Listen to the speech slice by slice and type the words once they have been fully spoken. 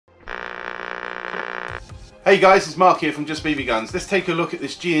Hey guys, it's Mark here from Just BB Guns. Let's take a look at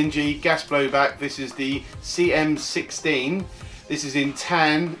this G&G gas blowback. This is the CM16. This is in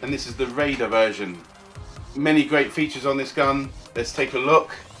tan and this is the Raider version. Many great features on this gun. Let's take a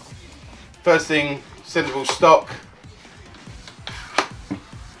look. First thing, centerable stock.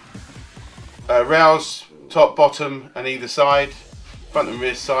 Rails, top, bottom and either side. Front and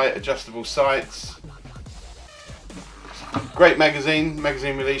rear sight, adjustable sights. Great magazine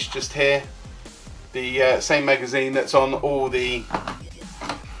release just here. The same magazine that's on all the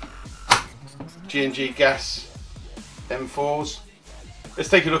G&G gas M4s. Let's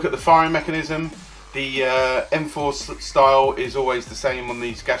take a look at the firing mechanism. The M4 style is always the same on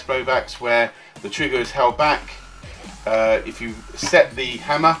these gas blowbacks, where the trigger is held back. If you set the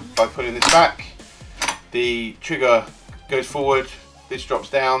hammer by pulling this back, the trigger goes forward, this drops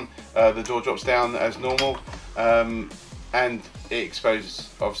down, the door drops down as normal, and it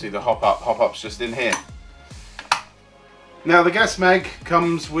exposes obviously the hop-up's just in here. Now the gas mag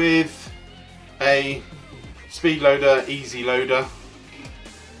comes with a speed loader, easy loader,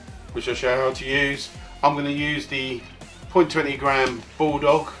 which I'll show you how to use. I'm going to use the 0.20 gram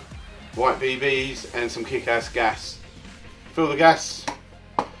Bulldog, white BBs and some kick-ass gas. Fill the gas.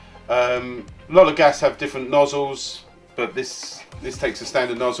 A lot of gas have different nozzles, but this takes a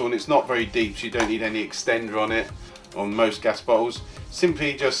standard nozzle and it's not very deep, so you don't need any extender on it on most gas bottles.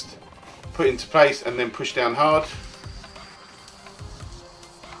 Simply just put into place and then push down hard.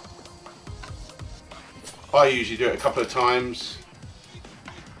 I usually do it a couple of times.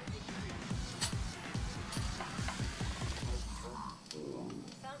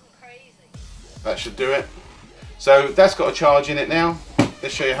 That should do it. So that's got a charge in it now.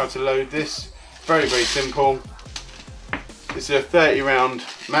 Let's show you how to load this. Very, very simple. This is a 30 round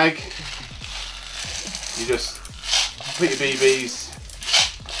mag. You just put your BBs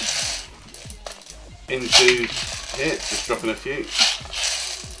into here, just dropping a few.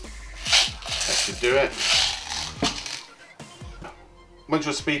 That should do it. Once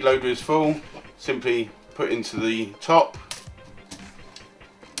your speed loader is full, simply put into the top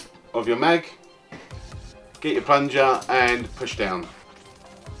of your mag, get your plunger and push down.